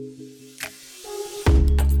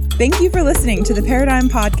Thank you for listening to the Paradigm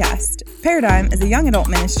Podcast. Paradigm is a young adult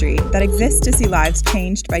ministry that exists to see lives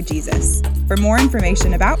changed by Jesus. For more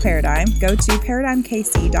information about Paradigm, go to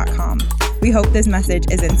paradigmkc.com. We hope this message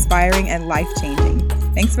is inspiring and life-changing.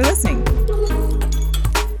 Thanks for listening.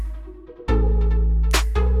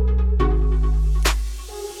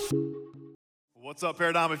 What's up,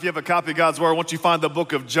 Paradigm? If you have a copy of God's Word, once you find the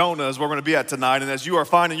book of Jonah is where we're going to be at tonight. And as you are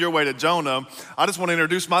finding your way to Jonah, I just want to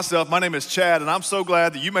introduce myself. My name is Chad, and I'm so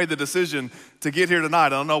glad that you made the decision to get here tonight. I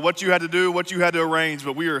don't know what you had to do, what you had to arrange,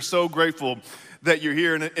 but we are so grateful that you're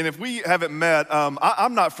here. And if we haven't met,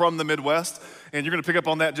 I'm not from the Midwest, and you're going to pick up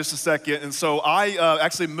on that in just a second. And so I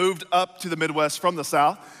actually moved up to the Midwest from the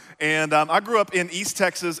South. And I grew up in East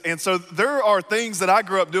Texas, and so there are things that I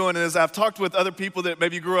grew up doing. As I've talked with other people that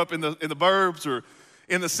maybe grew up in the burbs or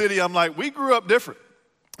in the city, I'm like, we grew up different.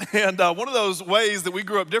 And one of those ways that we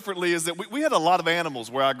grew up differently is that we had a lot of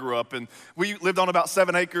animals where I grew up, and we lived on about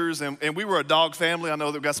 7 acres, and we were a dog family. I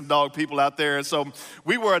know that we've got some dog people out there, and so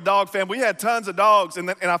we were a dog family. We had tons of dogs,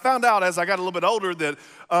 and I found out as I got a little bit older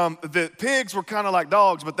that pigs were kind of like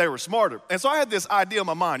dogs, but they were smarter. And so I had this idea in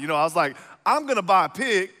my mind. I was like, I'm going to buy a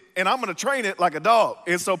pig, and I'm going to train it like a dog.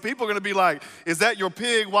 And so people are going to be like, is that your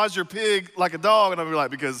pig? Why is your pig like a dog? And I'll be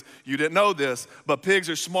like, because you didn't know this, but pigs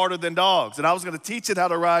are smarter than dogs. And I was going to teach it how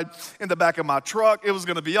to ride in the back of my truck. It was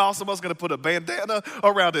going to be awesome. I was going to put a bandana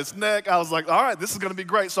around its neck. I was like, all right, this is going to be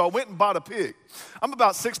great. So I went and bought a pig. I'm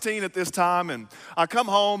about 16 at this time, and I come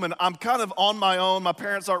home, and I'm kind of on my own. My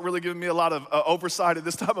parents aren't really giving me a lot of oversight at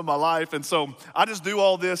this time of my life. And so I just do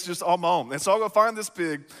all this just on my own. And so I go find this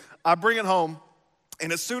pig. I bring it home.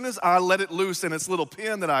 And as soon as I let it loose in its little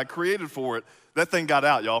pen that I created for it, that thing got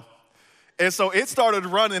out, y'all. And so it started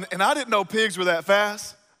running, and I didn't know pigs were that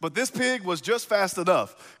fast, but this pig was just fast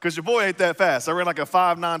enough because your boy ain't that fast. I ran like a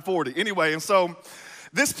 5.9 40. Anyway, and so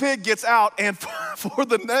this pig gets out, and for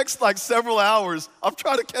the next several hours, I'm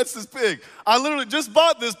trying to catch this pig. I literally just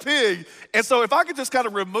bought this pig. And so if I could just kind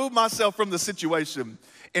of remove myself from the situation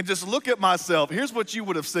and just look at myself, here's what you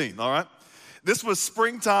would have seen, all right? This was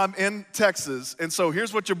springtime in Texas, and so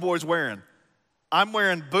here's what your boy's wearing. I'm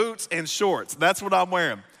wearing boots and shorts. That's what I'm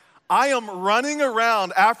wearing. I am running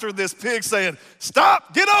around after this pig saying,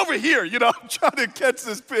 stop, get over here. I'm trying to catch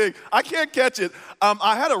this pig. I can't catch it.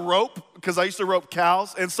 I had a rope because I used to rope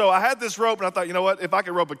cows, and so I had this rope, and I thought, you know what, if I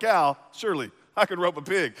could rope a cow, surely I could rope a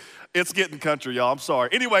pig. It's getting country, y'all. I'm sorry.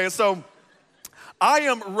 Anyway, and so I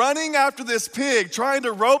am running after this pig trying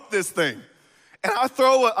to rope this thing. And I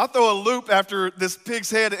throw a loop after this pig's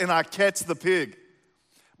head, and I catch the pig.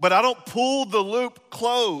 But I don't pull the loop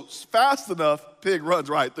close fast enough. Pig runs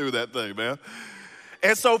right through that thing, man.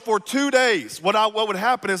 And so for 2 days, what would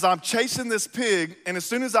happen is I'm chasing this pig, and as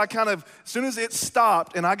soon as it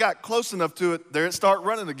stopped and I got close enough to it, there it started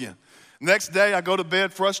running again. Next day, I go to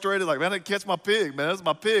bed frustrated, like, man, I didn't catch my pig, man. That's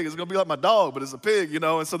my pig. It's going to be like my dog, but it's a pig,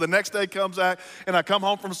 And so the next day comes out, and I come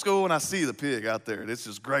home from school, and I see the pig out there, and it's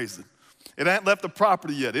just grazing. It ain't left the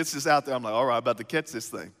property yet. It's just out there. I'm like, all right, I'm about to catch this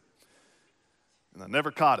thing. And I never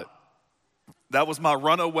caught it. That was my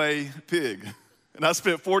runaway pig. And I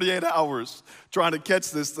spent 48 hours trying to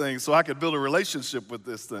catch this thing so I could build a relationship with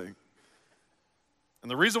this thing. And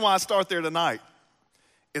the reason why I start there tonight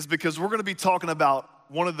is because we're going to be talking about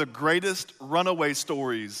one of the greatest runaway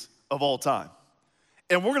stories of all time.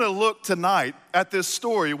 And we're going to look tonight at this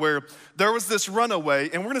story where there was this runaway,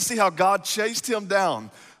 and we're going to see how God chased him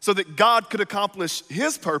down so that God could accomplish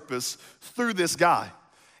his purpose through this guy,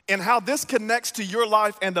 and how this connects to your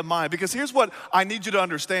life and to mine. Because here's what I need you to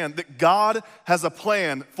understand, that God has a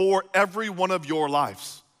plan for every one of your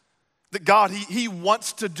lives. That God, he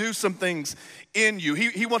wants to do some things in you.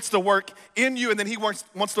 He wants to work in you, and then he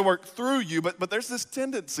wants to work through you. But there's this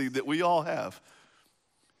tendency that we all have.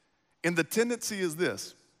 And the tendency is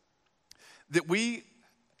this, that we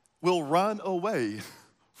will run away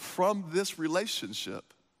from this relationship.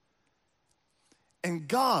 And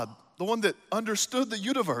God, the one that understood the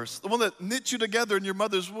universe, the one that knit you together in your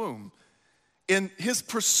mother's womb, in his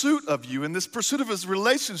pursuit of you, in this pursuit of his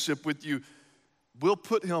relationship with you, will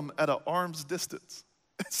put him at an arm's distance.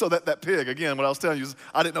 So that pig, again, what I was telling you is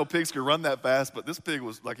I didn't know pigs could run that fast, but this pig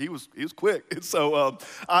was like, he was quick. And so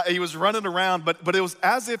he was running around, but it was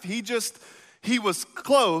as if he was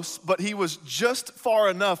close, but he was just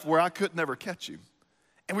far enough where I could never catch him.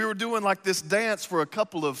 And we were doing like this dance for a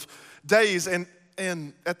couple of days, and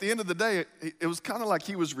at the end of the day, it was kind of like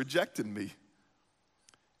he was rejecting me.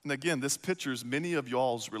 And again, this pictures many of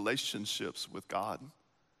y'all's relationships with God,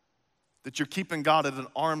 that you're keeping God at an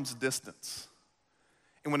arm's distance.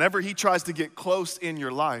 And whenever he tries to get close in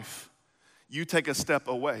your life, you take a step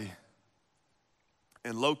away.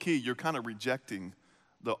 And low key, you're kind of rejecting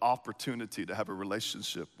the opportunity to have a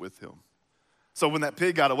relationship with him. So when that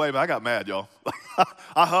pig got away, I got mad, y'all.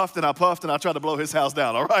 I huffed and I puffed and I tried to blow his house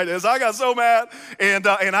down, all right? And so I got so mad and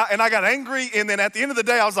I got angry. And then at the end of the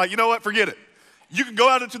day, I was like, you know what, forget it. You can go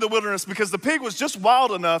out into the wilderness, because the pig was just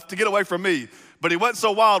wild enough to get away from me, but he wasn't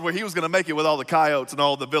so wild where he was gonna make it with all the coyotes and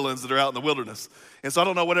all the villains that are out in the wilderness. And so I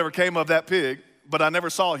don't know whatever came of that pig, but I never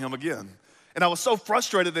saw him again. And I was so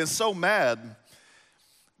frustrated and so mad.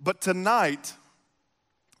 But tonight,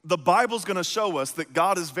 the Bible's gonna show us that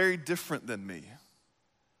God is very different than me.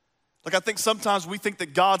 Like, I think sometimes we think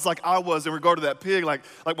that God's like I was in regard to that pig. Like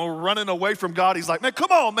when we're running away from God, he's like, man,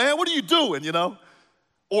 come on, man, what are you doing, you know?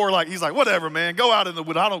 Or like, he's like, whatever, man, go out in the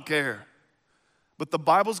wood, I don't care. But the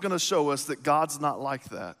Bible's gonna show us that God's not like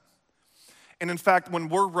that. And in fact, when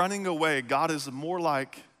we're running away, God is more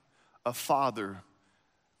like a father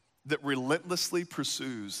that relentlessly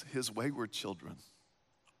pursues his wayward children.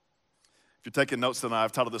 If you're taking notes tonight,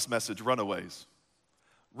 I've titled this message, Runaways.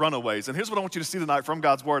 Runaways. And here's what I want you to see tonight from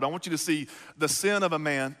God's word. I want you to see the sin of a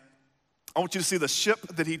man. I want you to see the ship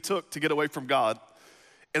that he took to get away from God.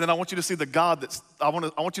 And then I want you to see I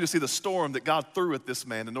want you to see the storm that God threw at this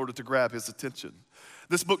man in order to grab his attention.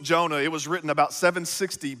 This book, Jonah, it was written about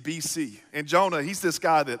 760 BC. And Jonah, he's this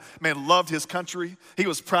guy that, man, loved his country. He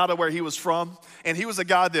was proud of where he was from. And he was a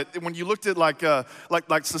guy that, when you looked at like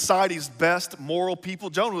society's best moral people,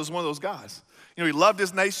 Jonah was one of those guys. You know, he loved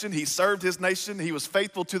his nation. He served his nation. He was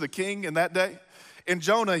faithful to the king in that day. And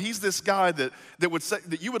Jonah, he's this guy that would say,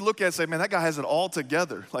 that you would look at and say, man, that guy has it all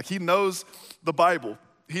together. Like, he knows the Bible.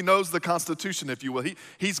 He knows the Constitution, if you will.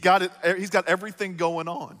 He's got everything going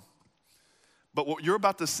on. But what you're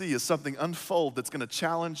about to see is something unfold that's going to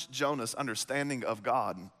challenge Jonah's understanding of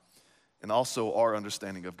God and also our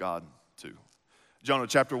understanding of God too. Jonah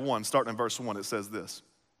chapter 1, starting in verse 1, it says this.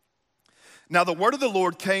 Now the word of the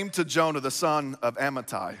Lord came to Jonah, the son of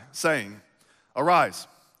Amittai, saying, arise,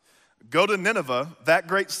 go to Nineveh, that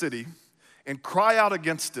great city, and cry out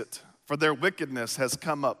against it, for their wickedness has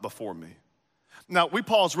come up before me. Now, we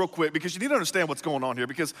pause real quick because you need to understand what's going on here,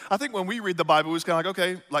 because I think when we read the Bible, it's kind of like,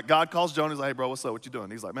 okay, like God calls Jonah, he's like, hey, bro, what's up, what you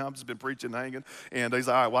doing? He's like, man, I've just been preaching, hanging. And he's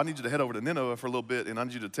like, all right, well, I need you to head over to Nineveh for a little bit, and I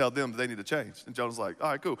need you to tell them that they need to change. And Jonah's like, all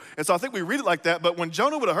right, cool. And so I think we read it like that, but when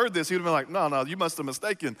Jonah would have heard this, he would have been like, no, you must have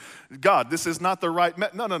mistaken God. This is not the right,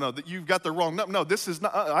 no, you've got the wrong, no, this is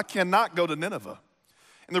not, I cannot go to Nineveh.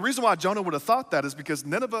 And the reason why Jonah would have thought that is because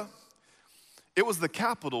Nineveh, it was the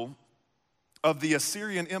capital of the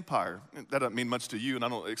Assyrian Empire. That doesn't mean much to you, and I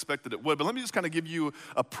don't expect that it would, but let me just kind of give you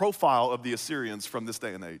a profile of the Assyrians from this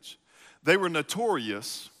day and age. They were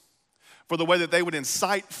notorious for the way that they would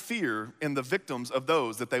incite fear in the victims of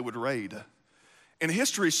those that they would raid. And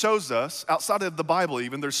history shows us, outside of the Bible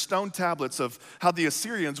even, there's stone tablets of how the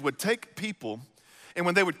Assyrians would take people, and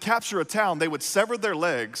when they would capture a town, they would sever their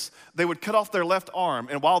legs, they would cut off their left arm,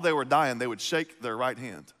 and while they were dying, they would shake their right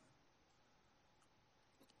hand.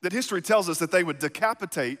 That history tells us that they would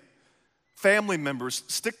decapitate family members,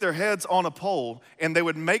 stick their heads on a pole, and they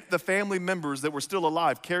would make the family members that were still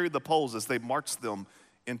alive carry the poles as they marched them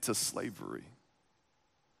into slavery.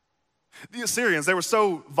 The Assyrians, they were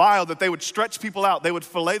so vile that they would stretch people out. They would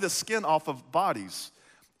fillet the skin off of bodies,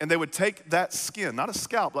 and they would take that skin, not a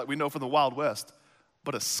scalp like we know from the Wild West,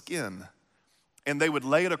 but a skin, and they would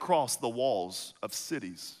lay it across the walls of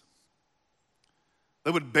cities. They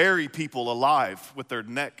would bury people alive with their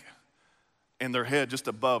neck and their head just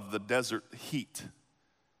above the desert heat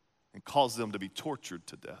and cause them to be tortured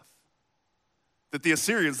to death. That the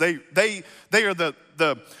Assyrians, they are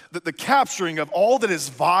the capturing of all that is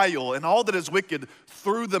vile and all that is wicked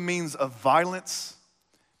through the means of violence.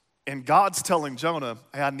 And God's telling Jonah,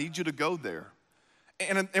 hey, I need you to go there.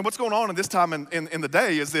 And what's going on in this time in the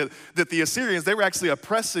day is that the Assyrians, they were actually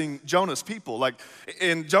oppressing Jonah's people. Like,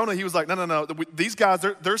 in Jonah, he was like, no, these guys,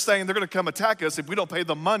 they're saying they're going to come attack us if we don't pay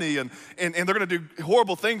them money, and they're going to do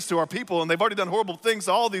horrible things to our people, and they've already done horrible things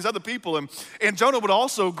to all these other people. And Jonah would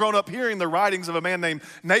also grown up hearing the writings of a man named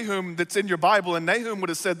Nahum that's in your Bible, and Nahum would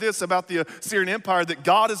have said this about the Assyrian Empire, that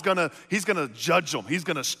God is he's going to judge them. He's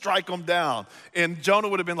going to strike them down. And Jonah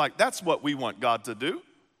would have been like, that's what we want God to do.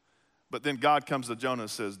 But then God comes to Jonah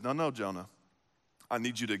and says, no, Jonah, I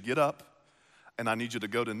need you to get up and I need you to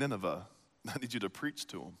go to Nineveh. I need you to preach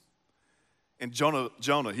to them. And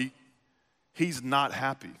Jonah, he's not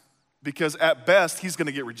happy, because at best he's going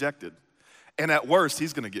to get rejected, and at worst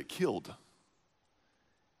he's going to get killed.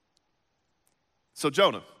 So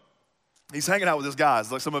Jonah, he's hanging out with his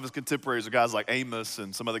guys, like some of his contemporaries are guys like Amos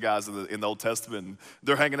and some other guys in the Old Testament. And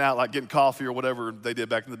they're hanging out, like getting coffee or whatever they did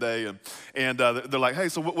back in the day. And they're like, hey,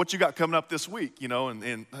 so what you got coming up this week?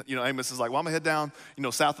 And Amos is like, well, I'm going to head down,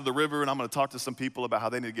 south of the river, and I'm going to talk to some people about how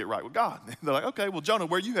they need to get right with God. And they're like, okay, well, Jonah,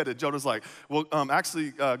 where are you headed? Jonah's like, well,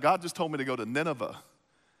 actually, God just told me to go to Nineveh.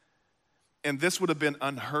 And this would have been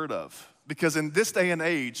unheard of. Because in this day and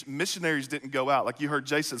age, missionaries didn't go out. Like you heard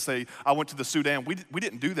Jason say, I went to the Sudan. We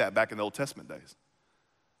didn't do that back in the Old Testament days.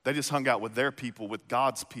 They just hung out with their people, with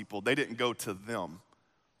God's people. They didn't go to them.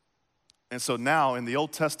 And so now in the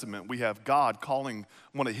Old Testament, we have God calling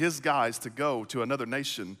one of his guys to go to another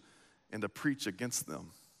nation and to preach against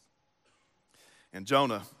them. And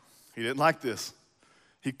Jonah, he didn't like this.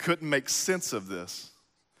 He couldn't make sense of this.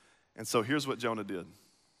 And so here's what Jonah did.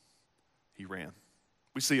 He ran.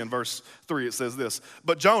 We see in verse 3, it says this,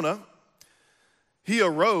 but Jonah, he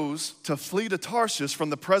arose to flee to Tarshish from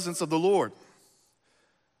the presence of the Lord.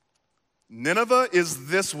 Nineveh is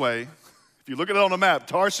this way. If you look at it on a map,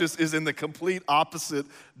 Tarshish is in the complete opposite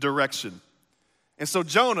direction. And so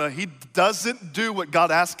Jonah, he doesn't do what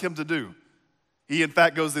God asked him to do. He, in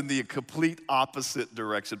fact, goes in the complete opposite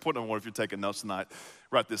direction. Point number one, if you're taking notes tonight,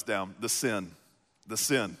 write this down. The sin.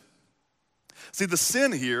 See, the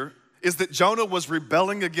sin here is that Jonah was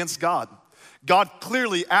rebelling against God. God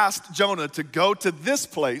clearly asked Jonah to go to this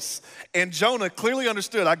place, and Jonah clearly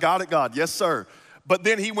understood, I got it, God, yes, sir. But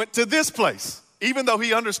then he went to this place. Even though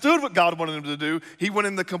he understood what God wanted him to do, he went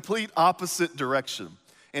in the complete opposite direction,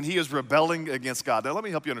 and he is rebelling against God. Now, let me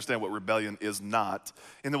help you understand what rebellion is not,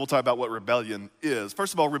 and then we'll talk about what rebellion is.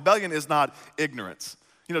 First of all, rebellion is not ignorance.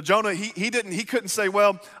 Jonah, he couldn't say,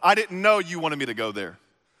 well, I didn't know you wanted me to go there.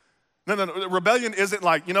 No. Rebellion isn't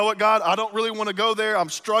like, you know what, God, I don't really want to go there. I'm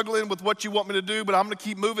struggling with what you want me to do, but I'm going to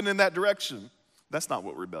keep moving in that direction. That's not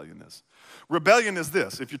what rebellion is. Rebellion is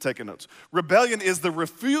this, if you're taking notes. Rebellion is the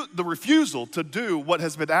refusal to do what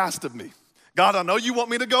has been asked of me. God, I know you want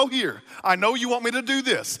me to go here. I know you want me to do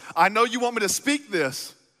this. I know you want me to speak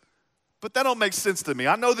this, but that don't make sense to me.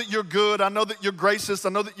 I know that you're good. I know that you're gracious. I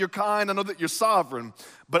know that you're kind. I know that you're sovereign,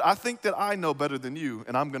 but I think that I know better than you,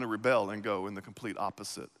 and I'm going to rebel and go in the complete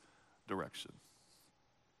opposite direction.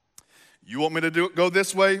 You want me to go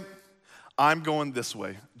this way? I'm going this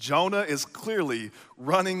way. Jonah is clearly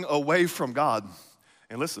running away from God.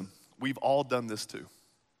 And listen, we've all done this too.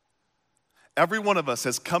 Every one of us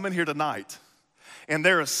has come in here tonight, and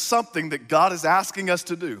there is something that God is asking us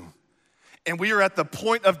to do. And we are at the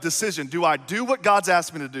point of decision. Do I do what God's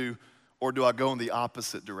asked me to do, or do I go in the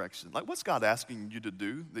opposite direction? Like, what's God asking you to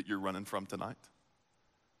do that you're running from tonight?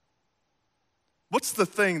 What's the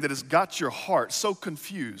thing that has got your heart so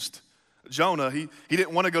confused? Jonah, he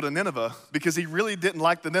didn't want to go to Nineveh because he really didn't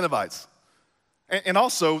like the Ninevites. And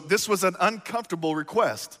also, this was an uncomfortable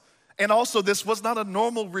request. And also, this was not a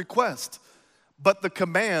normal request. But the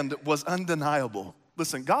command was undeniable.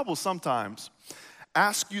 Listen, God will sometimes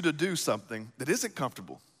ask you to do something that isn't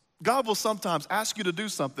comfortable. God will sometimes ask you to do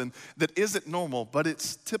something that isn't normal, but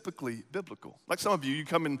it's typically biblical. Like some of you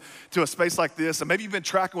come into a space like this, and maybe you've been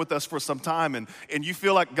tracking with us for some time, and you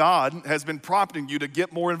feel like God has been prompting you to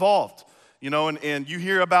get more involved. And you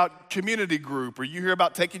hear about community group, or you hear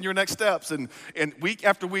about taking your next steps, and week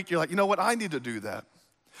after week, you're like, you know what, I need to do that.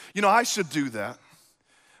 I should do that.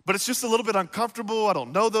 But it's just a little bit uncomfortable. I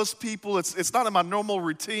don't know those people. It's not in my normal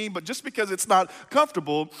routine. But just because it's not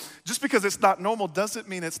comfortable, just because it's not normal, doesn't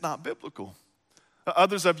mean it's not biblical.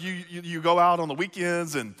 Others of you go out on the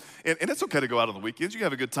weekends, and it's okay to go out on the weekends. You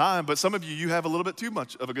have a good time. But some of you have a little bit too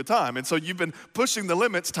much of a good time. And so you've been pushing the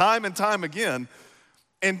limits time and time again.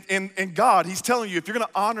 And God, he's telling you, if you're going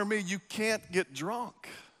to honor me, you can't get drunk.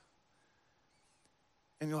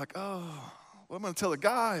 And you're like, oh, what am I going to tell the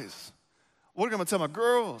guys? What am I going to tell my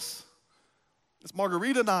girls? It's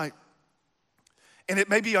margarita night. And it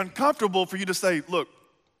may be uncomfortable for you to say, look,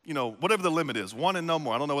 whatever the limit is, one and no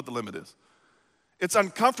more. I don't know what the limit is. It's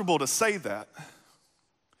uncomfortable to say that.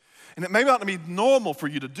 And it may not be normal for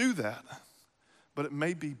you to do that, but it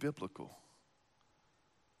may be biblical.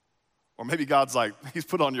 Or maybe God's like, he's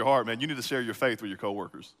put on your heart, man, you need to share your faith with your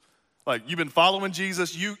coworkers. Like, you've been following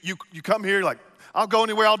Jesus, you come here, like, I'll go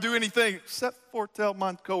anywhere, I'll do anything, except for tell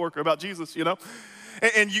my coworker about Jesus,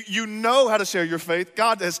 And you know how to share your faith.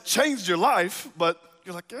 God has changed your life, but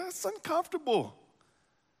you're like, yeah, it's uncomfortable.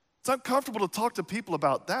 It's uncomfortable to talk to people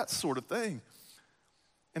about that sort of thing.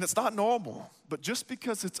 And it's not normal. But just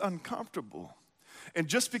because it's uncomfortable and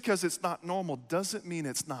just because it's not normal doesn't mean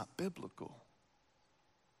it's not biblical.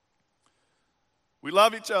 We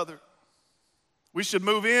love each other. We should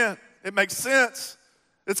move in. It makes sense.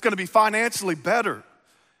 It's going to be financially better.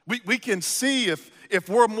 We can see if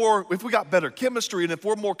if we got better chemistry and if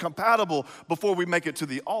we're more compatible before we make it to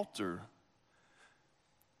the altar.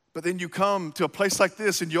 But then you come to a place like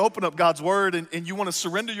this and you open up God's word and you want to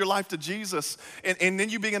surrender your life to Jesus. And then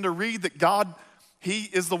you begin to read that God, he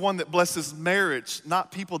is the one that blesses marriage,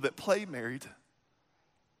 not people that play married.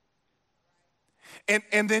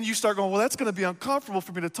 And then you start going, well, that's going to be uncomfortable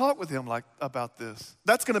for me to talk with him about this.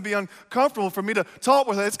 That's going to be uncomfortable for me to talk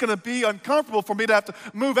with him. It's going to be uncomfortable for me to have to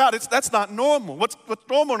move out. That's not normal. What's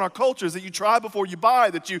normal in our culture is that you try before you buy,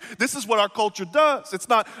 this is what our culture does. It's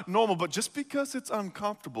not normal, but just because it's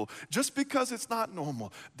uncomfortable, just because it's not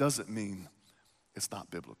normal, doesn't mean it's not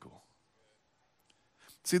biblical.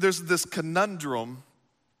 See, there's this conundrum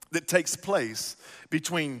that takes place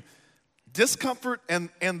between discomfort and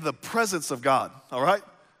the presence of God, all right?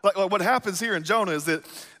 Like what happens here in Jonah is that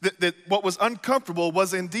what was uncomfortable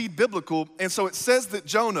was indeed biblical. And so it says that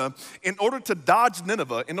Jonah, in order to dodge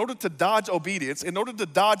Nineveh, in order to dodge obedience, in order to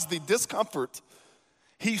dodge the discomfort,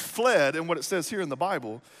 he fled. And what it says here in the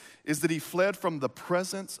Bible is that he fled from the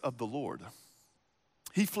presence of the Lord.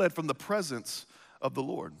 He fled from the presence of the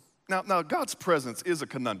Lord. Now, God's presence is a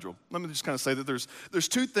conundrum. Let me just kind of say that there's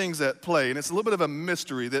two things at play, and it's a little bit of a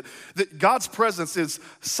mystery that God's presence is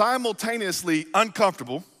simultaneously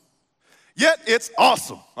uncomfortable, yet it's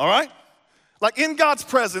awesome, all right? Like in God's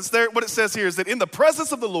presence, what it says here is that in the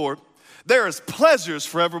presence of the Lord, there is pleasures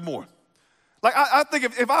forevermore. Like I think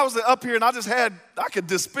if I was up here and I could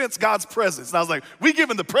dispense God's presence. And I was like, we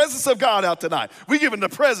giving the presence of God out tonight. We giving the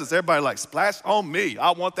presence. Everybody like, splash on me.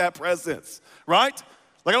 I want that presence, right?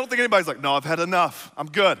 Like, I don't think anybody's like, no, I've had enough. I'm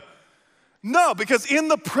good. No, because in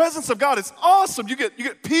the presence of God, it's awesome. You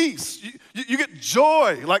get peace. You get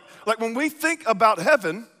joy. Like when we think about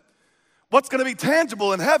heaven, what's going to be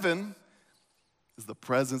tangible in heaven is the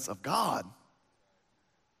presence of God.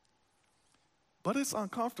 But it's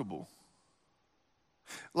uncomfortable.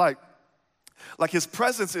 Like his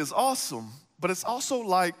presence is awesome, but it's also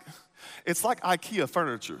like IKEA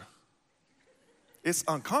furniture. It's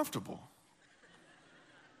uncomfortable.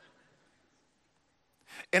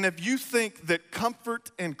 And if you think that comfort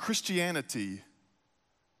and Christianity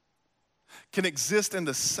can exist in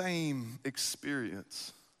the same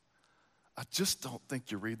experience, I just don't think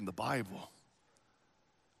you're reading the Bible.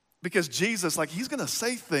 Because Jesus, he's going to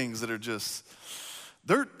say things that are just,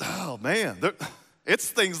 it's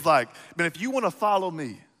things like, man, if you want to follow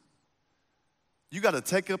me, you got to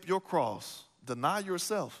take up your cross, deny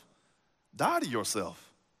yourself, die to yourself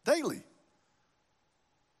daily.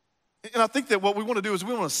 And I think that what we want to do is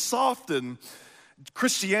we want to soften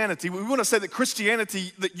Christianity. We want to say that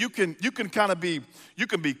Christianity, that you can kind of be, you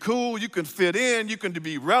can be cool, you can fit in, you can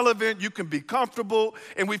be relevant, you can be comfortable.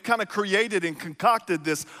 And we've kind of created and concocted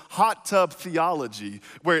this hot tub theology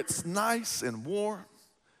where it's nice and warm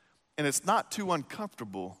and it's not too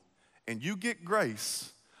uncomfortable and you get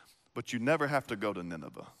grace, but you never have to go to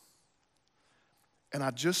Nineveh. And I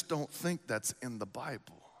just don't think that's in the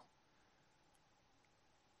Bible.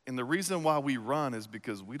 And the reason why we run is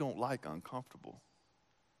because we don't like uncomfortable.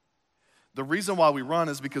 The reason why we run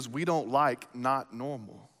is because we don't like not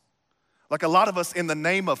normal. Like a lot of us in the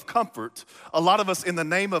name of comfort, a lot of us in the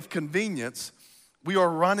name of convenience, we are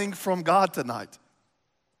running from God tonight.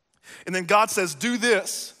 And then God says, do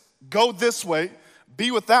this, go this way, be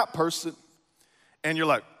with that person. And you're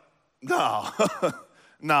like, no,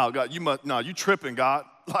 no, God, you tripping, God.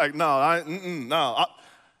 Like, no,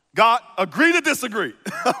 God, agree to disagree.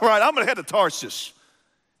 All right, I'm going to head to Tarshish.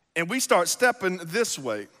 And we start stepping this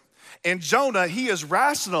way. And Jonah, he is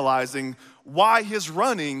rationalizing why his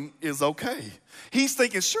running is okay. He's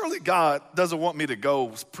thinking, surely God doesn't want me to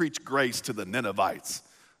go preach grace to the Ninevites,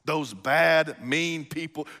 those bad, mean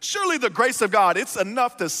people. Surely the grace of God, it's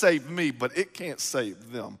enough to save me, but it can't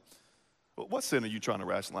save them. But what sin are you trying to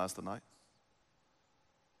rationalize tonight?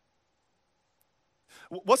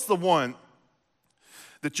 What's the one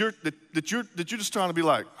that you're just trying to be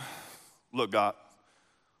like, look, God,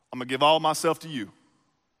 I'm going to give all myself to you.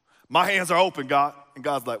 My hands are open, God. And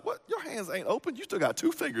God's like, what? Your hands ain't open? You still got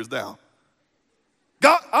 2 fingers down.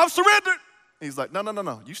 God, I've surrendered. And he's like,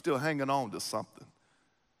 no. You still hanging on to something.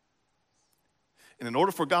 And in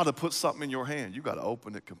order for God to put something in your hand, you got to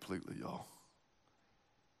open it completely, y'all.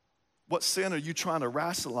 What sin are you trying to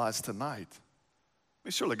rationalize tonight? I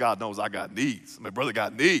mean, surely God knows I got needs. My brother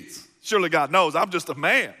got needs. Surely God knows I'm just a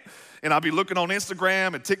man. And I'll be looking on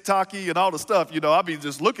Instagram and TikTok-y and all the stuff, I'll be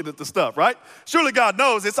just looking at the stuff, right? Surely God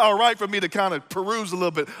knows it's all right for me to kind of peruse a little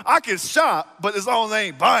bit. I can shop, but as long as I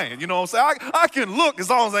ain't buying, you know what I'm saying? I can look as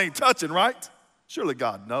long as I ain't touching, right? Surely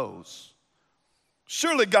God knows.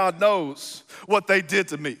 Surely God knows what they did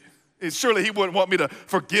to me. Surely he wouldn't want me to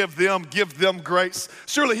forgive them, give them grace.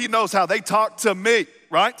 Surely he knows how they talk to me,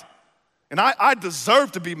 right? And I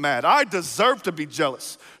deserve to be mad. I deserve to be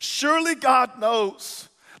jealous. Surely God knows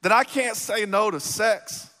that I can't say no to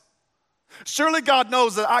sex. Surely God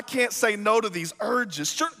knows that I can't say no to these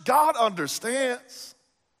urges. Sure, God understands.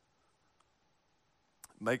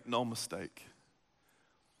 Make no mistake,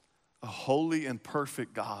 a holy and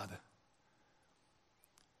perfect God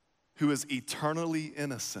who is eternally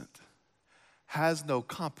innocent has no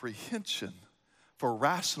comprehension for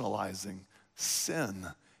rationalizing sin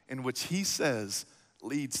in which he says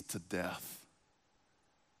leads to death.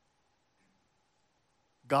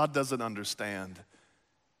 God doesn't understand.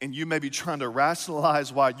 And you may be trying to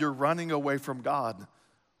rationalize why you're running away from God,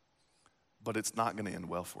 but it's not going to end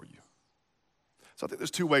well for you. So I think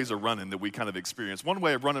there's two ways of running that we kind of experience. One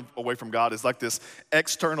way of running away from God is like this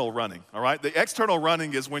external running, all right? The external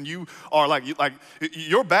running is when you are like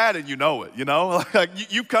you're bad and you know it, you know? Like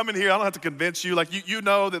you come in here, I don't have to convince you. Like you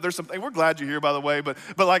know that there's something. We're glad you're here, by the way. But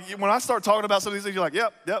like when I start talking about some of these things, you're like,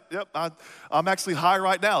 yep. I'm actually high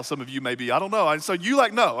right now. Some of you may be. I don't know. And so you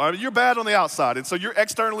like, no, you're bad on the outside. And so you're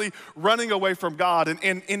externally running away from God.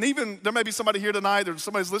 And even there may be somebody here tonight or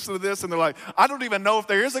somebody's listening to this and they're like, I don't even know if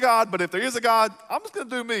there is a God, but if there is a God, I'm just going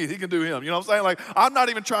to do me. He can do him. You know what I'm saying? Like, I'm not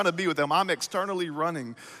even trying to be with him. I'm externally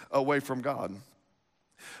running away from God.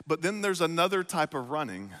 But then there's another type of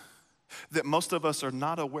running that most of us are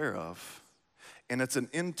not aware of, and it's an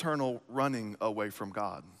internal running away from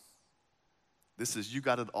God. This is you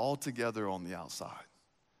got it all together on the outside.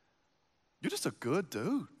 You're just a good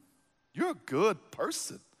dude. You're a good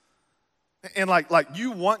person. And like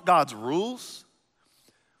you want God's rules,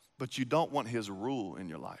 but you don't want his rule in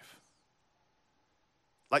your life.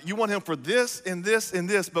 Like you want him for this and this and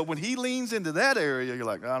this, but when he leans into that area, you're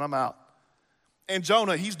like, God, I'm out. And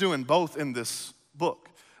Jonah, he's doing both in this book.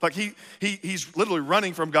 Like he's literally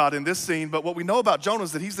running from God in this scene, but what we know about Jonah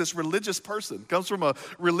is that he's this religious person, comes from a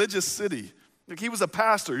religious city. Like he was a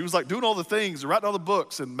pastor. He was like doing all the things, writing all the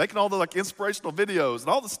books and making all the like inspirational videos and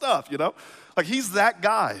all the stuff, you know? Like he's that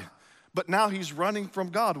guy, but now he's running from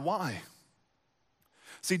God. Why?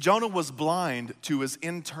 See, Jonah was blind to his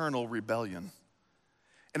internal rebellion.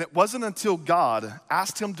 And it wasn't until God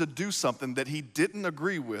asked him to do something that he didn't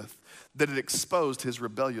agree with that it exposed his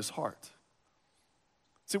rebellious heart.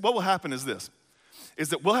 See, what will happen is this, is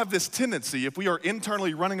that we'll have this tendency, if we are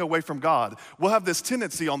internally running away from God, we'll have this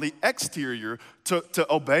tendency on the exterior to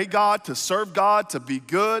obey God, to serve God, to be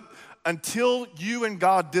good, until you and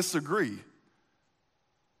God disagree.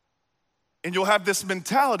 And you'll have this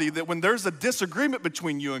mentality that when there's a disagreement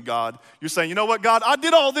between you and God, you're saying, you know what, God, I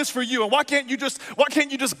did all this for you, and why can't you just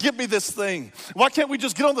give me this thing? Why can't we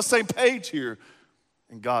just get on the same page here?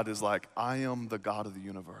 And God is like, I am the God of the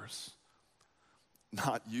universe,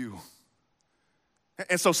 not you.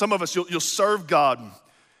 And so some of us, you'll serve God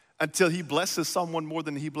until he blesses someone more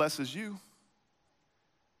than he blesses you.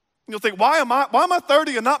 You'll think, why am I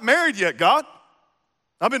 30 and not married yet, God?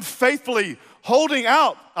 I've been faithfully holding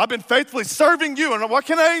out. I've been faithfully serving you, and why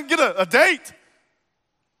can't I get a date?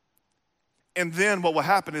 And then what will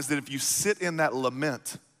happen is that if you sit in that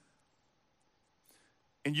lament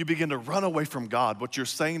and you begin to run away from God, what you're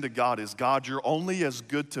saying to God is, God, you're only as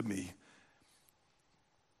good to me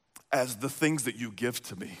as the things that you give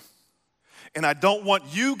to me. And I don't want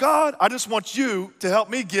you, God, I just want you to help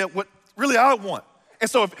me get what really I want. And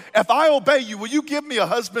so if I obey you, will you give me a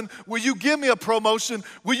husband? Will you give me a promotion?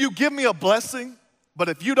 Will you give me a blessing? But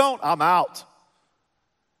if you don't, I'm out.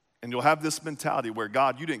 And you'll have this mentality where,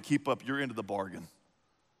 God, you didn't keep up your end of the bargain.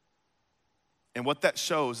 And what that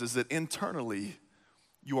shows is that internally,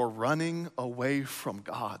 you are running away from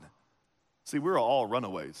God. See, we're all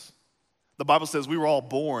runaways. The Bible says we were all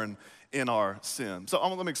born in our sin. So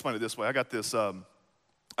let me explain it this way. I got this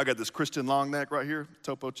Christian long neck right here,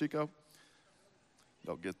 Topo Chico.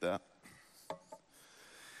 Don't get that.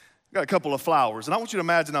 Got a couple of flowers, and I want you to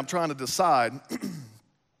imagine I'm trying to decide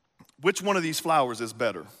which one of these flowers is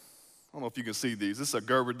better. I don't know if you can see these. This is a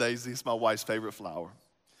Gerber daisy. It's my wife's favorite flower.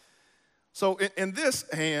 So in this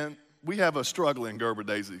hand, we have a struggling Gerber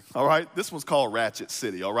daisy, all right? This one's called Ratchet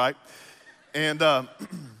City, all right? And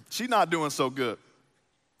she's not doing so good.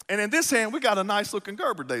 And in this hand, we got a nice-looking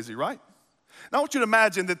Gerber daisy, right? Now, I want you to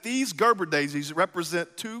imagine that these Gerber daisies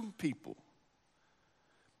represent two people.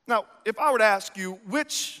 Now, if I were to ask you,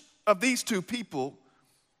 which of these two people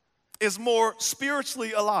is more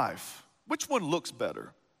spiritually alive? Which one looks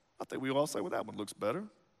better? I think we all say, well, that one looks better.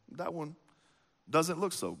 That one doesn't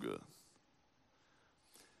look so good.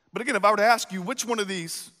 But again, if I were to ask you, which one of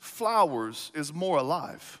these flowers is more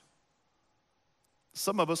alive?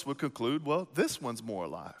 Some of us would conclude, well, this one's more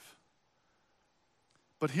alive.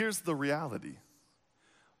 But here's the reality.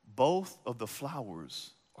 Both of the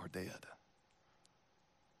flowers are dead.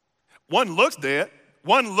 One looks dead.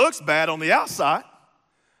 One looks bad on the outside.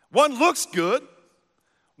 One looks good.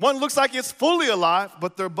 One looks like it's fully alive,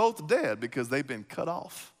 but they're both dead because they've been cut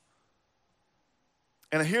off.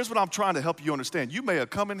 And here's what I'm trying to help you understand. You may have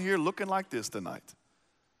come in here looking like this tonight.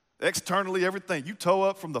 Externally, everything. You toe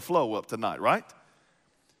up from the flow up tonight, right?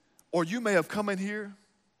 Or you may have come in here,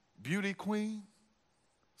 beauty queen,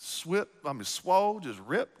 swole, just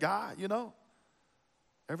ripped guy, you know.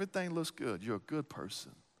 Everything looks good. You're a good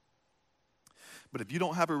person. But if you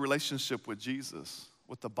don't have a relationship with Jesus,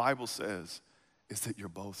 what the Bible says is that you're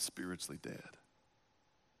both spiritually dead.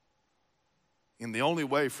 And the only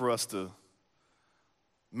way for us to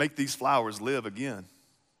make these flowers live again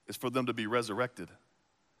is for them to be resurrected.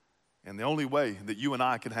 And the only way that you and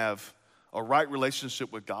I can have a right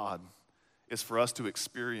relationship with God is for us to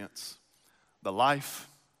experience the life,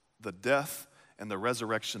 the death, and the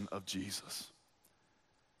resurrection of Jesus.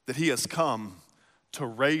 That he has come to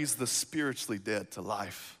raise the spiritually dead to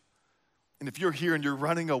life. And if you're here and you're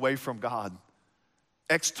running away from God,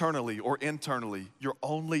 externally or internally, your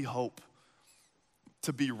only hope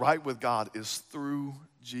to be right with God is through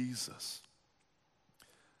Jesus.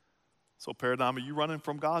 So, Paradigm, are you running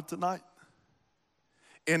from God tonight?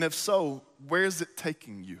 And if so, where is it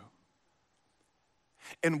taking you?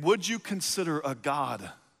 And would you consider a God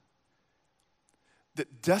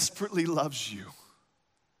that desperately loves you?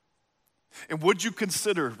 And would you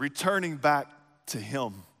consider returning back to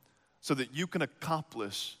him so that you can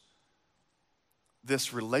accomplish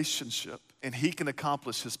this relationship and he can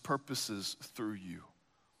accomplish his purposes through you?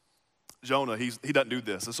 Jonah, he doesn't do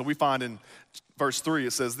this. And so we find in verse 3,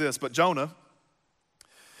 it says this, but Jonah,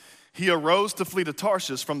 he arose to flee to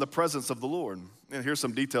Tarshish from the presence of the Lord. And here's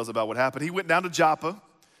some details about what happened. He went down to Joppa, and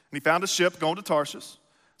he found a ship going to Tarshish.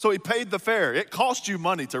 So he paid the fare. It cost you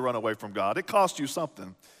money to run away from God. It cost you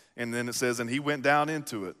something. And then it says, and he went down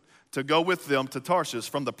into it to go with them to Tarshish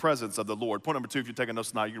from the presence of the Lord. Point number 2, if you're taking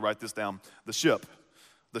notes tonight, you can write this down. The ship.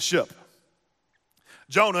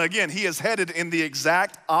 Jonah, again, he is headed in the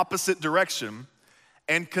exact opposite direction.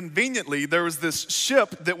 And conveniently, there was this ship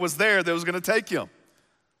that was there that was going to take him.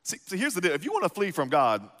 See, here's the deal. If you want to flee from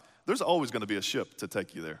God, there's always going to be a ship to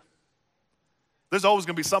take you there. There's always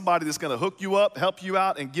going to be somebody that's going to hook you up, help you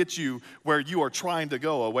out, and get you where you are trying to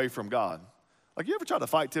go away from God. Like, you ever tried to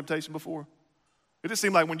fight temptation before? It just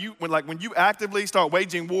seemed like when you actively start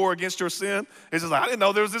waging war against your sin, it's just like, I didn't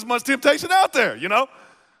know there was this much temptation out there, you know?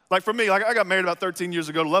 Like for me, like I got married about 13 years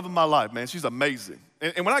ago, the love of my life, man. She's amazing.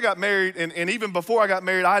 And when I got married, and even before I got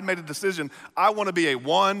married, I had made a decision, I want to be a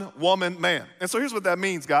one-woman man. And so here's what that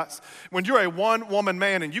means, guys. When you're a one-woman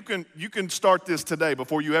man, and you can start this today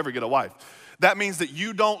before you ever get a wife, that means that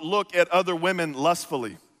you don't look at other women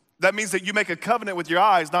lustfully. That means that you make a covenant with your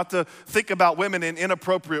eyes not to think about women in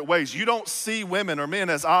inappropriate ways. You don't see women or men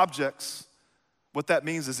as objects. What that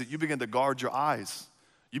means is that you begin to guard your eyes.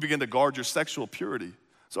 You begin to guard your sexual purity.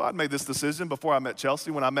 So I made this decision before I met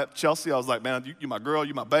Chelsea. When I met Chelsea, I was like, man, you my girl,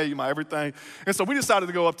 you my babe, you my everything. And so we decided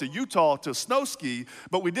to go up to Utah to snow ski,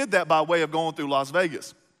 but we did that by way of going through Las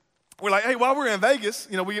Vegas. We're like, hey, while we're in Vegas,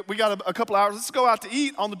 you know, we got a couple hours, let's go out to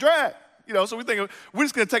eat on the drag. You know, so we think we're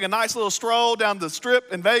just going to take a nice little stroll down the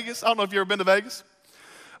strip in Vegas. I don't know if you've ever been to Vegas,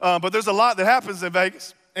 but there's a lot that happens in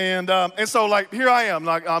Vegas. And so, like, here I am.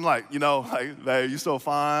 I'm like, you know, like, babe, you're so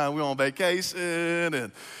fine. We're on vacation,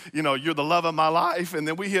 and, you know, you're the love of my life. And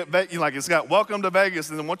then we hit Vegas, like, it's got welcome to Vegas.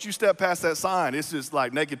 And then once you step past that sign, it's just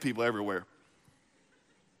like naked people everywhere.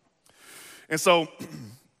 And so, you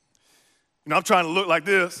know, I'm trying to look like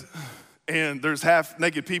this, and there's half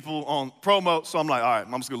naked people on promo. So I'm like, all right,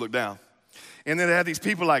 I'm just going to look down. And then they have these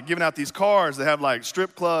people like giving out these cards that have like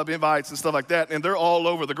strip club invites and stuff like that, and they're all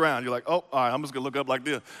over the ground. You're like, oh, all right, I'm just gonna look up like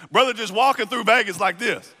this. Brother just walking through Vegas like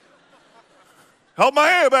this. Hold my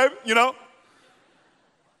hand, baby, you know?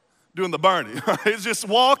 Doing the Bernie. It's just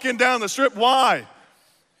walking down the strip. Why?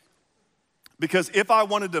 Because if I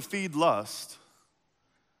wanted to feed lust,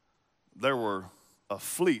 there were a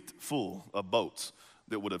fleet full of boats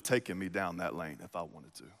that would have taken me down that lane if I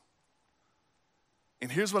wanted to.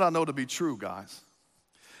 And here's what I know to be true, guys,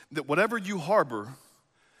 that whatever you harbor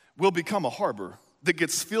will become a harbor that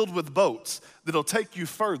gets filled with boats that'll take you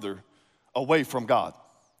further away from God.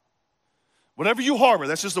 Whatever you harbor,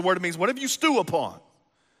 that's just the word it means, whatever you stew upon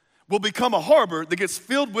will become a harbor that gets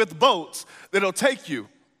filled with boats that'll take you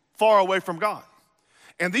far away from God.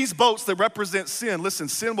 And these boats that represent sin, listen,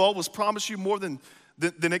 sin will always promise you more than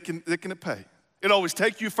it can pay. It always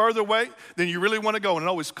takes you further away than you really want to go, and it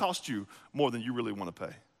always costs you more than you really want to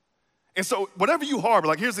pay. And so whatever you harbor,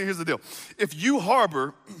 like here's the deal. If you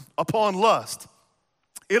harbor upon lust,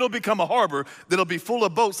 it'll become a harbor that'll be full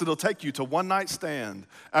of boats that'll take you to one night stand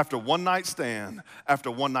after one night stand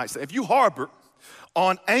after one night stand. If you harbor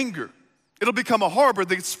on anger, it'll become a harbor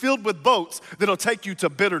that's filled with boats that'll take you to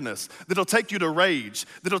bitterness, that'll take you to rage,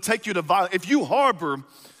 that'll take you to violence. If you harbor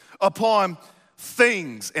upon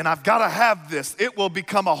things, and I've got to have this, it will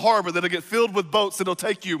become a harbor that'll get filled with boats that'll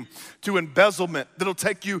take you to embezzlement, that'll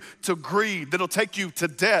take you to greed, that'll take you to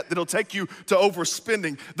debt, that'll take you to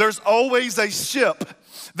overspending. There's always a ship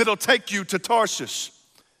that'll take you to Tarshish.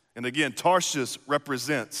 And again, Tarshish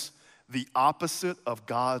represents the opposite of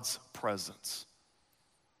God's presence.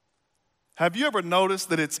 Have you ever noticed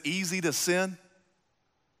that it's easy to sin?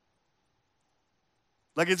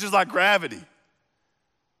 Like it's just like gravity.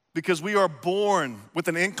 Because we are born with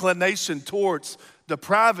an inclination towards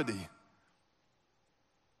depravity.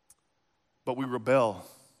 But we rebel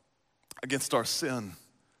against our sin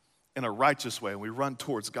in a righteous way, and we run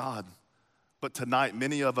towards God. But tonight,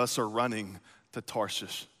 many of us are running to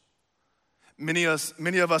Tarshish. Many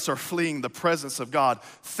of us are fleeing the presence of God,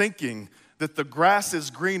 thinking that the grass is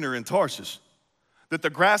greener in Tarshish, that the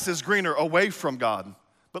grass is greener away from God.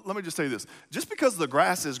 But let me just say this. Just because the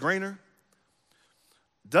grass is greener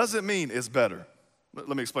doesn't mean it's better. Let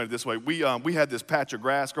me explain it this way. We had this patch of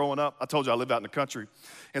grass growing up. I told you I lived out in the country.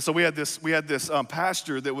 And so we had this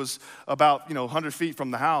pasture that was about 100 feet from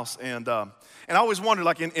the house. And I always wondered,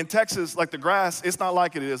 like in Texas, like the grass, it's not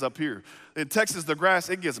like it is up here. In Texas, the grass,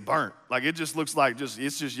 it gets burnt. Like it just looks like it's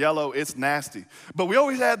just yellow. It's nasty. But we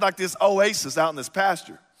always had like this oasis out in this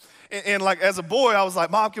pasture. And like as a boy, I was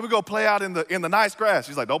like, Mom, can we go play out in the nice grass?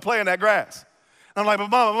 She's like, don't play in that grass. And I'm like, but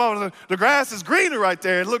Mom, the grass is greener right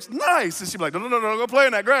there. It looks nice. And she'd be like, no, go play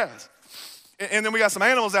in that grass. And then we got some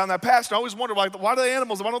animals out in that pasture. I always wondered, like, why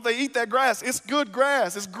don't they eat that grass? It's good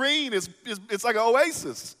grass. It's green. It's like an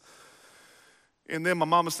oasis. And then my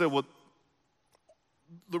mama said, well,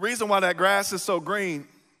 the reason why that grass is so green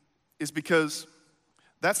is because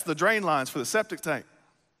that's the drain lines for the septic tank.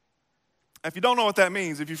 If you don't know what that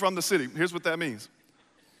means, if you're from the city, here's what that means.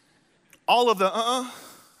 All of the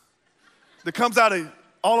that comes out of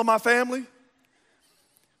all of my family,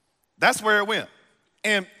 that's where it went.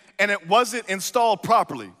 And it wasn't installed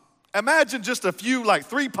properly. Imagine just a few, like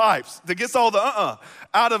 3 pipes that gets all the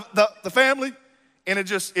out of the family, and it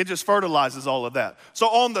just fertilizes all of that. So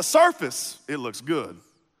on the surface, it looks good.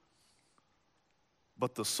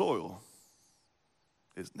 But the soil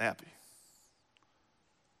is nappy.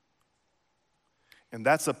 And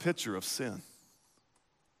that's a picture of sin.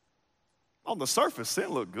 On the surface, sin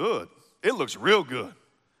looked good. It looks real good.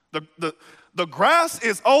 The grass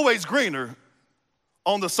is always greener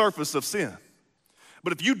on the surface of sin.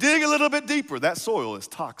 But if you dig a little bit deeper, that soil is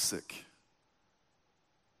toxic.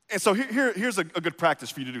 And so here's a good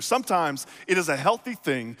practice for you to do. Sometimes it is a healthy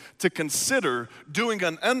thing to consider doing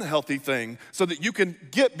an unhealthy thing so that you can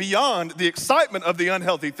get beyond the excitement of the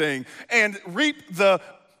unhealthy thing and reap the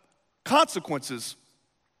consequences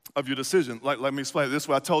of your decision. Like, let me explain it this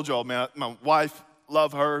way. I told y'all, man, my wife,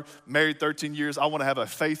 love her, married 13 years. I want to have a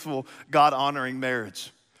faithful, God-honoring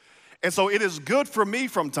marriage. And so it is good for me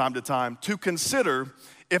from time to time to consider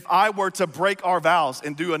if I were to break our vows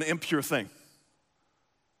and do an impure thing.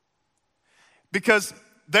 Because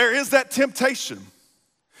there is that temptation.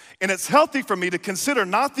 And it's healthy for me to consider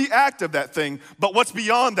not the act of that thing, but what's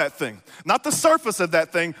beyond that thing. Not the surface of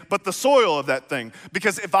that thing, but the soil of that thing.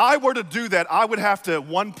 Because if I were to do that, I would have to, at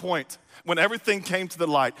one point, when everything came to the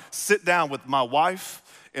light, sit down with my wife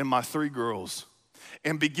and my 3 girls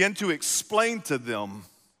and begin to explain to them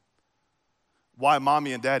why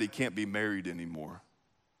mommy and daddy can't be married anymore.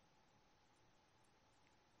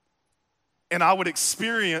 And I would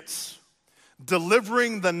experience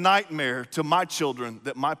delivering the nightmare to my children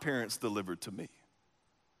that my parents delivered to me.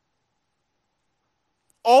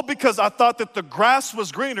 All because I thought that the grass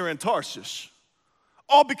was greener in Tarshish.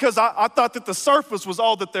 All because I thought that the surface was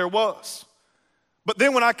all that there was. But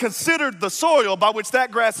then when I considered the soil by which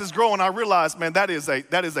that grass is growing, I realized, man, that is a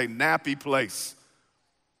nappy place.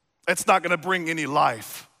 It's not gonna bring any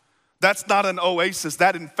life. That's not an oasis.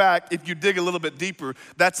 That, in fact, if you dig a little bit deeper,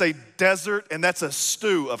 that's a desert and that's a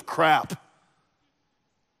stew of crap.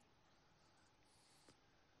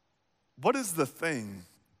 What is the thing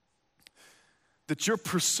that you're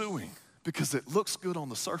pursuing because it looks good on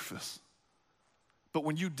the surface? But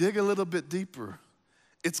when you dig a little bit deeper,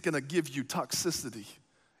 it's gonna give you toxicity.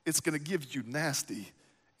 It's gonna give you nasty,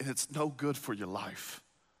 and it's no good for your life.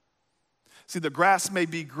 See, the grass may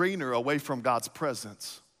be greener away from God's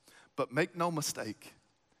presence, but make no mistake,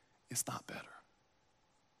 it's not better.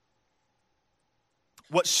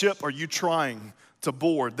 What ship are you trying to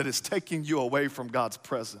board that is taking you away from God's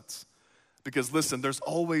presence? Because listen, there's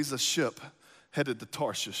always a ship headed to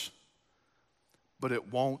Tarshish, but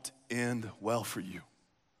it won't end well for you.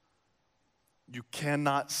 You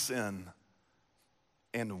cannot sin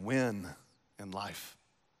and win in life,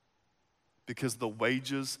 because the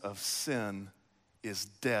wages of sin is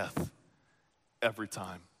death every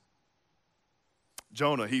time.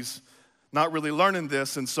 Jonah, he's not really learning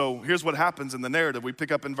this, and so here's what happens in the narrative. We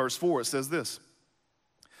pick up in verse 4, it says this.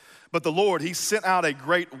 But the Lord, he sent out a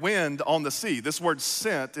great wind on the sea. This word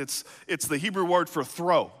sent, it's the Hebrew word for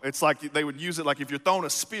throw. It's like they would use it like if you're throwing a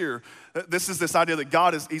spear. This is this idea that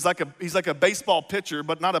God is, he's like a baseball pitcher,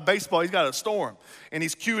 but not a baseball, he's got a storm. And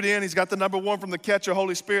he's cued in, he's got the number one from the catcher,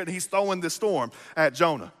 Holy Spirit, and he's throwing this storm at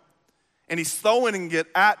Jonah. And he's throwing it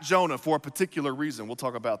at Jonah for a particular reason. We'll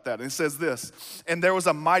talk about that. And it says this, and there was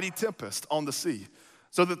a mighty tempest on the sea,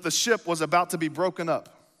 so that the ship was about to be broken up.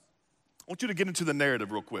 I want you to get into the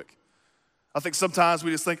narrative real quick. I think sometimes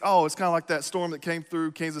we just think, oh, it's kind of like that storm that came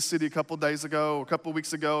through Kansas City a couple days ago, or a couple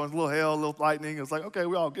weeks ago, and a little hail, a little lightning. It's like, okay,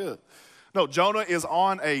 we're all good. No, Jonah is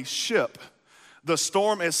on a ship. The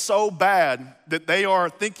storm is so bad that they are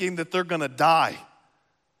thinking that they're gonna die.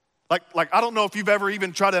 Like I don't know if you've ever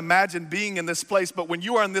even tried to imagine being in this place, but when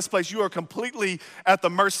you are in this place, you are completely at the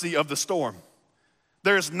mercy of the storm.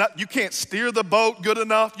 You can't steer the boat good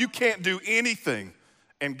enough. You can't do anything.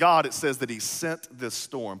 And God, it says that he sent this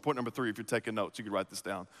storm. Point number 3, if you're taking notes, you can write this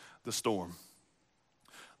down. The storm.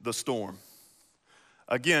 The storm.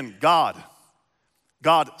 Again, God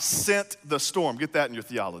sent the storm. Get that in your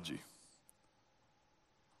theology.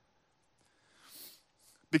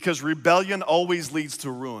 Because rebellion always leads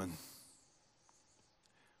to ruin.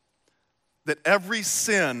 That every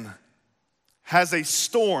sin has a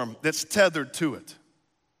storm that's tethered to it.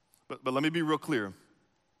 But let me be real clear.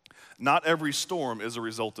 Not every storm is a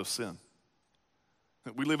result of sin.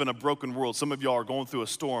 We live in a broken world. Some of y'all are going through a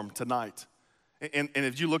storm tonight. And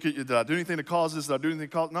if you look at you, did I do anything to cause this? Did I do anything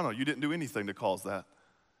to cause? No, you didn't do anything to cause that.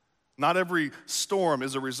 Not every storm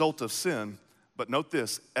is a result of sin. But note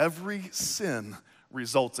this, every sin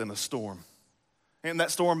results in a storm. And that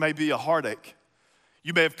storm may be a heartache.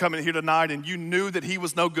 You may have come in here tonight and you knew that he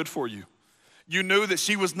was no good for you. You knew that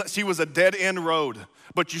she was a dead-end road,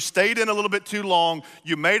 but you stayed in a little bit too long.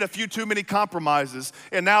 You made a few too many compromises,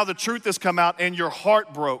 and now the truth has come out and your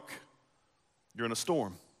heart broke. You're in a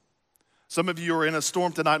storm. Some of you are in a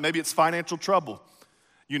storm tonight. Maybe it's financial trouble.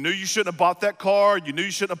 You knew you shouldn't have bought that car. You knew you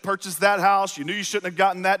shouldn't have purchased that house. You knew you shouldn't have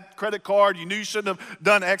gotten that credit card. You knew you shouldn't have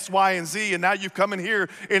done X, Y, and Z. And now you've come in here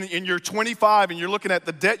and you're 25 and you're looking at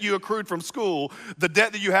the debt you accrued from school, the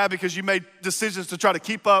debt that you have because you made decisions to try to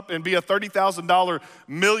keep up and be a $30,000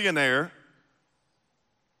 millionaire.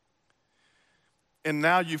 And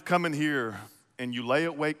now you've come in here and you lay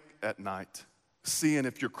awake at night seeing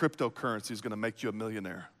if your cryptocurrency is going to make you a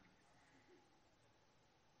millionaire.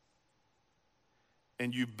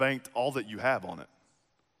 And you've banked all that you have on it.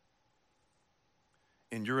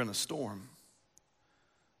 And you're in a storm.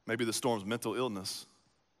 Maybe the storm's mental illness.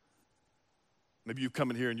 Maybe you come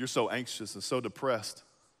in here and you're so anxious and so depressed.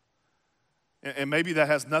 And maybe that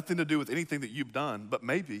has nothing to do with anything that you've done, but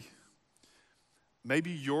maybe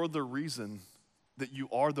you're the reason that you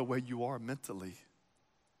are the way you are mentally.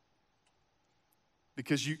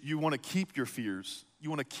 Because you want to keep your fears. You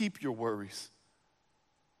want to keep your worries.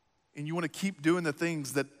 And you want to keep doing the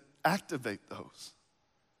things that activate those.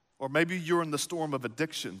 Or maybe you're in the storm of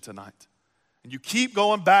addiction tonight. And you keep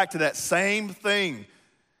going back to that same thing.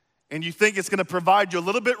 And you think it's going to provide you a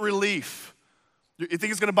little bit of relief. You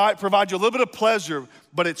think it's going to provide you a little bit of pleasure,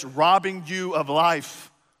 but it's robbing you of life.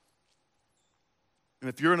 And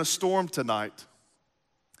if you're in a storm tonight,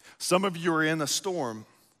 some of you are in a storm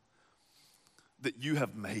that you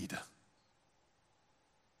have made.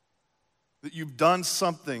 That you've done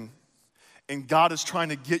something and God is trying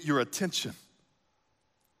to get your attention.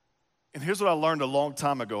 And here's what I learned a long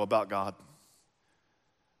time ago about God.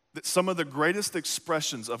 That some of the greatest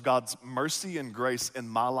expressions of God's mercy and grace in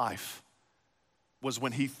my life was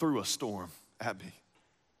when he threw a storm at me.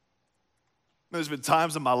 There's been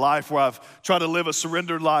times in my life where I've tried to live a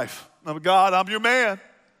surrendered life. I'm God, I'm your man.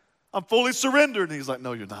 I'm fully surrendered. And he's like,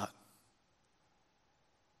 no, you're not.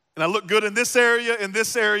 And I look good in this area, in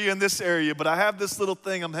this area, in this area, but I have this little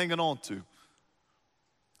thing I'm hanging on to.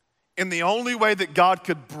 And the only way that God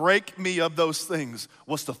could break me of those things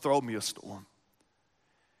was to throw me a storm.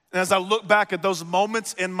 And as I look back at those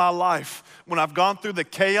moments in my life when I've gone through the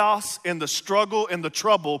chaos and the struggle and the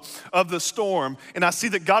trouble of the storm, and I see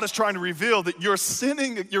that God is trying to reveal that you're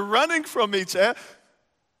sinning, you're running from me, Chad.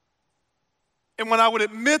 And when I would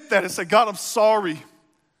admit that and say, God, I'm sorry.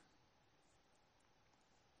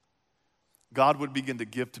 God would begin to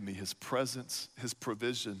give to me his presence, his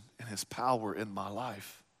provision, and his power in my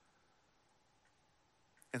life.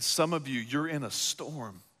 And some of you, you're in a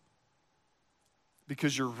storm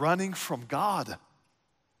because you're running from God.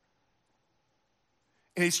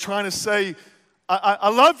 And he's trying to say, I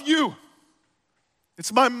love you.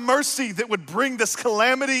 It's my mercy that would bring this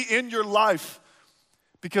calamity in your life,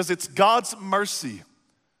 because it's God's mercy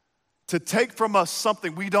to take from us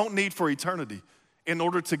something we don't need for eternity in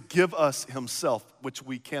order to give us himself, which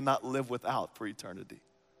we cannot live without for eternity.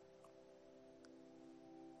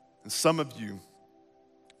 And some of you,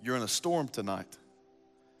 you're in a storm tonight.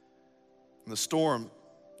 And the storm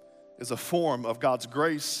is a form of God's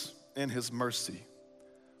grace and his mercy.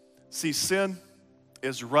 See, sin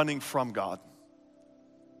is running from God.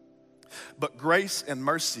 But grace and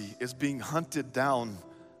mercy is being hunted down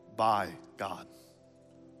by God.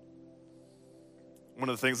 One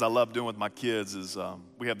of the things I love doing with my kids is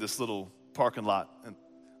we have this little parking lot on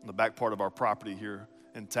the back part of our property here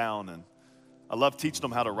in town, and I love teaching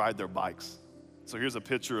them how to ride their bikes. So here's a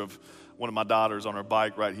picture of one of my daughters on her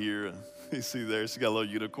bike right here. And you see there, she got a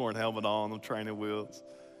little unicorn helmet on, them training wheels.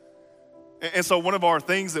 And so one of our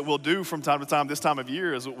things that we'll do from time to time this time of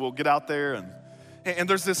year is we'll get out there and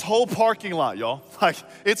there's this whole parking lot, y'all. Like,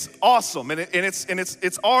 it's awesome, and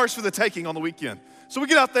it's ours for the taking on the weekend. So we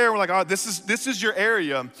get out there, and we're like, all right, this is your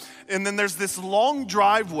area. And then there's this long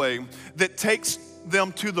driveway that takes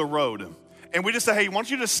them to the road. And we just say, hey, I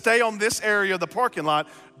want you to stay on this area of the parking lot.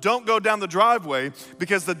 Don't go down the driveway,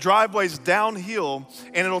 because the driveway's downhill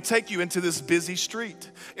and it'll take you into this busy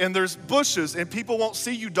street. And there's bushes and people won't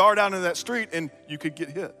see you dart out into that street and you could get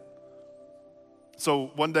hit.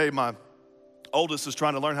 So one day my oldest is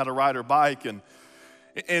trying to learn how to ride her bike, and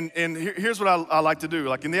here's what I like to do.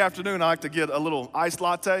 Like in the afternoon, I like to get a little iced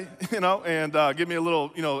latte, and give me a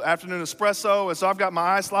little, afternoon espresso. And so I've got my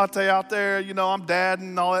iced latte out there, I'm dadding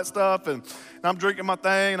and all that stuff, and I'm drinking my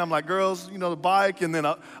thing, and I'm like, girls, the bike. And then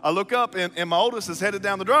I look up, and my oldest is headed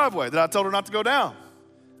down the driveway that I told her not to go down.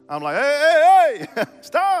 I'm like, hey,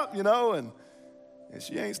 stop, and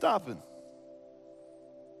she ain't stopping.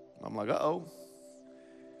 I'm like, uh-oh.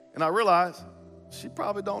 And I realize she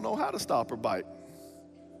probably don't know how to stop her bike.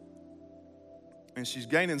 And she's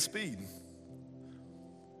gaining speed.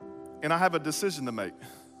 And I have a decision to make.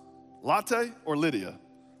 Latte or Lydia?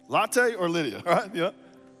 Latte or Lydia, all right? Yeah.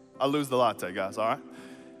 I lose the latte, guys, all right?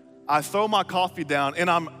 I throw my coffee down, and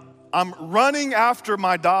I'm running after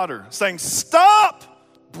my daughter, saying, stop,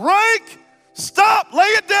 break, stop, lay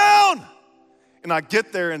it down. And I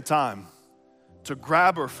get there in time to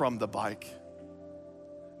grab her from the bike,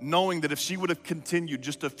 knowing that if she would have continued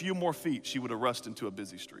just a few more feet, she would have rushed into a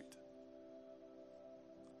busy street.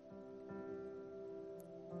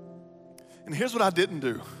 And here's what I didn't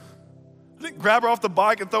do. I didn't grab her off the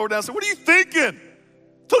bike and throw her down and say, what are you thinking?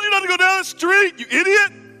 Told you not to go down the street, you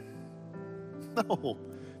idiot. No,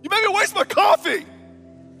 you made me waste my coffee.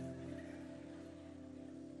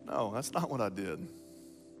 No, that's not what I did.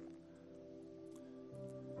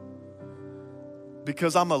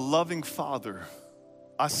 Because I'm a loving father,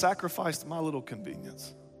 I sacrificed my little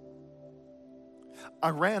convenience. I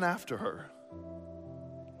ran after her,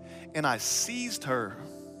 and I seized her,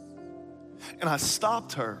 and I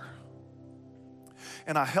stopped her,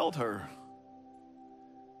 and I held her.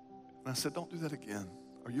 And I said, don't do that again.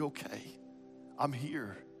 Are you okay? I'm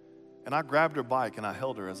here. And I grabbed her bike and I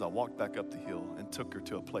held her as I walked back up the hill and took her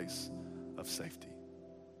to a place of safety.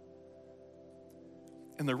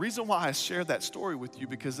 And the reason why I share that story with you,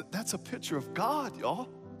 because that's a picture of God, y'all.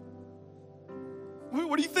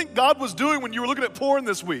 What do you think God was doing when you were looking at porn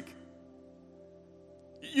this week?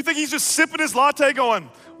 You think he's just sipping his latte going,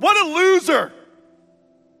 what a loser.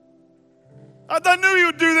 I knew he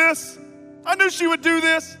would do this. I knew she would do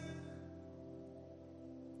this.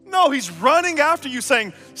 No, he's running after you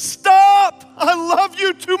saying, stop, I love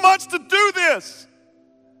you too much to do this.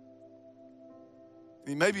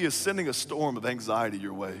 He maybe is sending a storm of anxiety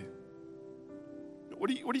your way. What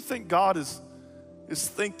do you think God is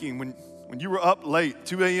thinking when you were up late,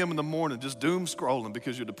 2 a.m. in the morning, just doom scrolling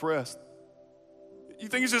because you're depressed? You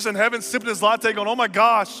think he's just in heaven sipping his latte going, oh my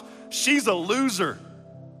gosh, she's a loser.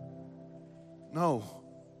 No.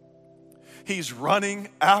 He's running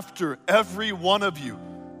after every one of you,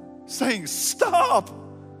 saying, stop,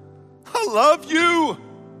 I love you.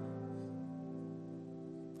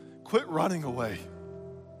 Quit running away.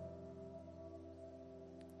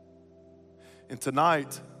 And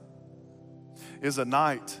tonight is a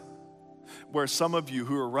night where some of you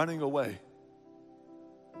who are running away,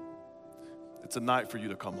 it's a night for you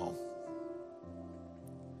to come home.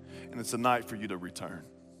 And it's a night for you to return.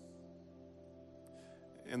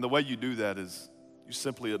 And the way you do that is you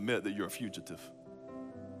simply admit that you're a fugitive.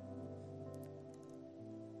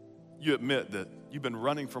 You admit that you've been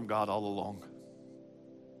running from God all along.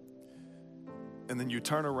 And then you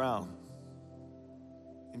turn around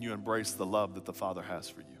and you embrace the love that the Father has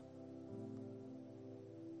for you.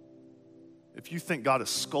 If you think God is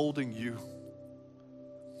scolding you,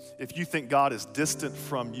 if you think God is distant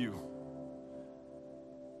from you,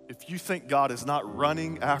 if you think God is not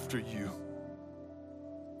running after you,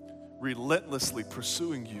 relentlessly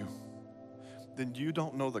pursuing you, then you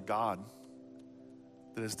don't know the God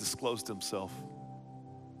that has disclosed himself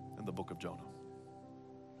in the book of Jonah.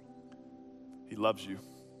 He loves you.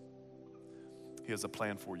 He has a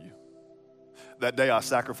plan for you. That day I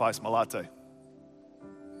sacrificed my latte.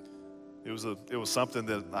 It was something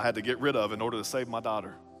that I had to get rid of in order to save my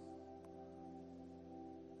daughter.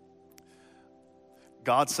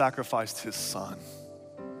 God sacrificed his son.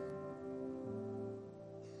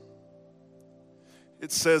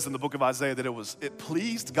 It says in the book of Isaiah that it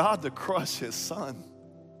pleased God to crush his son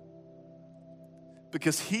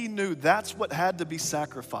because he knew that's what had to be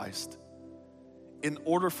sacrificed in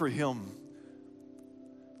order for him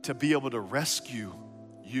to be able to rescue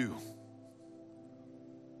you.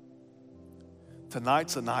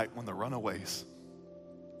 Tonight's a night when the runaways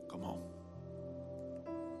come home.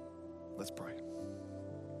 Let's pray.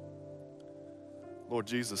 Lord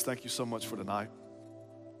Jesus, thank you so much for tonight.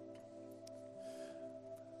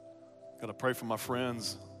 God, I pray for my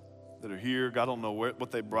friends that are here. God, I don't know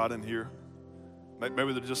what they brought in here.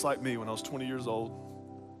 Maybe they're just like me when I was 20 years old.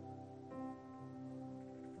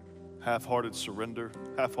 Half-hearted surrender,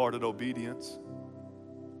 half-hearted obedience.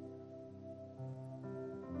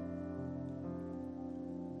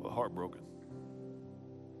 But heartbroken.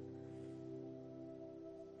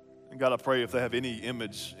 And God, I pray if they have any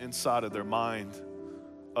image inside of their mind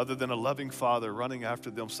other than a loving father running after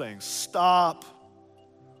them saying, stop.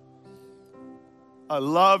 I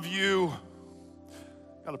love you.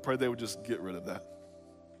 God, I pray they would just get rid of that.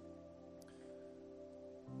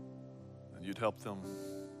 And you'd help them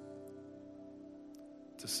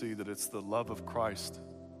to see that it's the love of Christ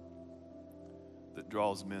that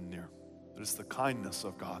draws men near. That it's the kindness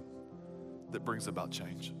of God that brings about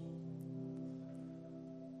change.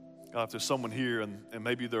 God, if there's someone here and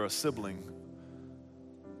maybe they're a sibling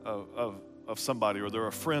of somebody or they're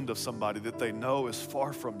a friend of somebody that they know is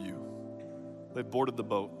far from you, they boarded the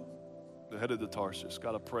boat, they're headed to Tarshish.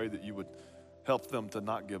 God, I pray that you would help them to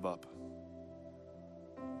not give up.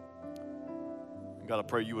 And God, I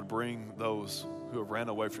pray you would bring those who have ran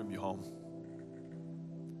away from you home.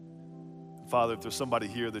 Father, if there's somebody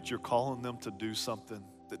here that you're calling them to do something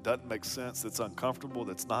that doesn't make sense, that's uncomfortable,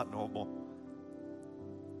 that's not normal,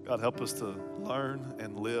 God, help us to learn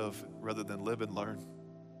and live rather than live and learn.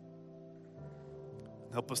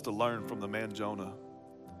 Help us to learn from the man Jonah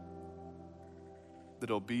that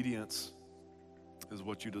obedience is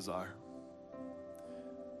what you desire.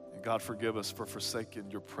 And God, forgive us for forsaking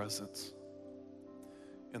your presence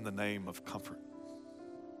in the name of comfort.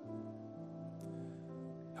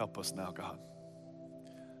 Help us now, God,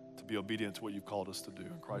 to be obedient to what you called us to do.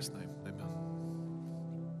 In Christ's name, amen.